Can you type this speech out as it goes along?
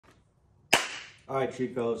All right,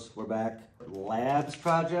 Chicos, we're back. Labs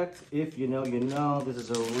project. If you know, you know. This is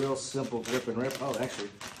a real simple grip and rip. Oh, actually,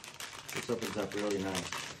 this opens up really nice.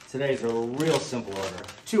 Today's a real simple order.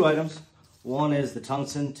 2 items. One is the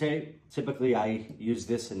tungsten tape. Typically, I use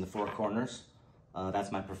this in the 4 corners.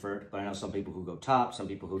 That's my preferred, but I know some people who go top, some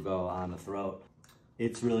people who go on the throat.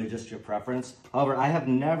 It's really just your preference. However, I have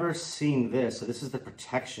never seen this, so this is the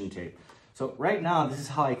protection tape. So right now, this is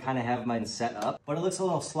how I kind of have mine set up, but it looks a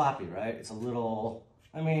little sloppy, right? It's a little,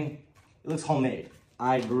 it looks homemade.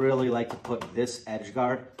 I'd really like to put this edge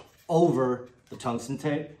guard over the tungsten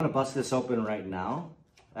tape. I'm gonna bust this open right now.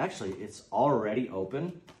 Actually, it's already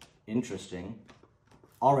open. Interesting.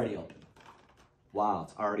 Already open. Wow,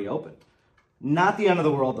 it's already open. Not the end of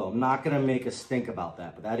the world though. I'm not gonna make a stink about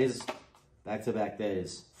that, but that is back-to-back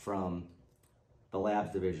days from the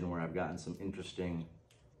labs division where I've gotten some interesting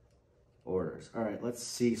orders. All right, let's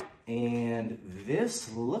see. And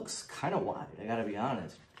this looks kind of wide, I gotta be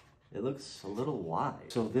honest. It looks a little wide.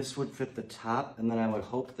 So this would fit the top, and then I would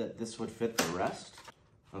hope that this would fit the rest.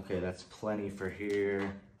 Okay, that's plenty for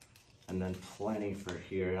here, and then plenty for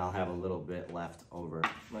here, and I'll have a little bit left over.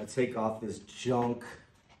 I'm gonna take off this junk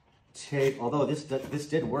tape, although this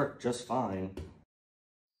did work just fine.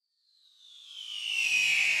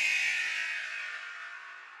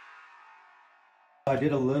 I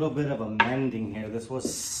did a little bit of a mending here. This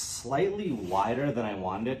was slightly wider than I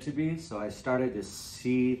wanted it to be, so I started to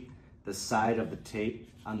see the side of the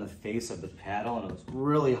tape on the face of the paddle, and it was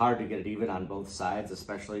really hard to get it even on both sides,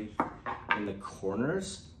 especially in the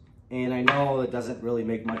corners. And I know it doesn't really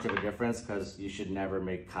make much of a difference because you should never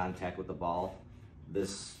make contact with the ball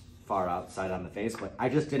this far outside on the face, but I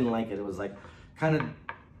just didn't like it. It was like kind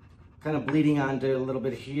of bleeding onto a little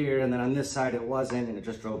bit here, and then on this side it wasn't, and it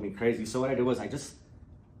just drove me crazy. So what I did was I just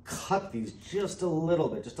cut these just a little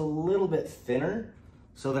bit thinner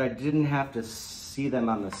so that I didn't have to see them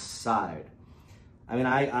on the side. I mean,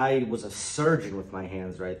 I was a surgeon with my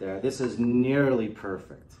hands right there. This is nearly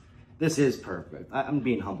perfect. This is perfect. I'm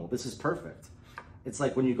being humble. This is perfect. It's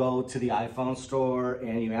like when you go to the iPhone store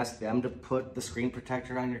and you ask them to put the screen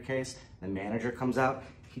protector on your case, the manager comes out,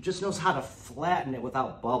 he just knows how to flatten it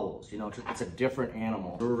without bubbles. You know, it's a different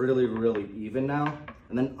animal. We're really, really even now.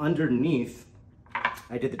 And then underneath,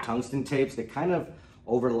 I did the tungsten tapes. They kind of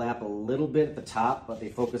overlap a little bit at the top, but they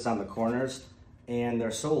focus on the corners. And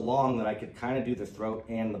they're so long that I could kind of do the throat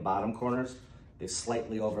and the bottom corners. They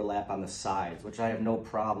slightly overlap on the sides, which I have no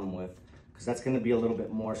problem with, because that's going to be a little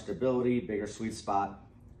bit more stability, bigger sweet spot,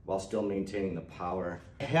 while still maintaining the power.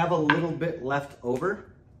 I have a little bit left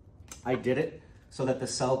over. I did it so that the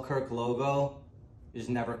Selkirk logo is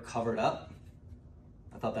never covered up.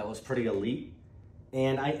 I thought that was pretty elite.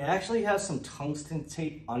 And I actually have some tungsten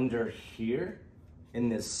tape under here in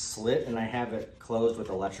this slit, and I have it closed with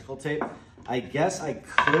electrical tape. I guess I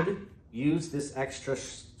could use this extra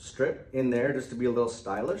strip in there just to be a little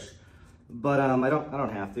stylish, but I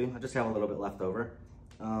don't have to. I just have a little bit left over.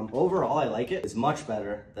 Overall, I like it. It's much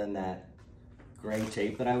better than that gray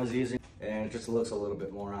tape that I was using, and it just looks a little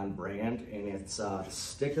bit more on brand, and it's the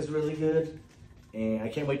stick is really good, and I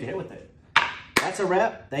can't wait to hit with it. That's a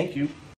wrap. Thank you.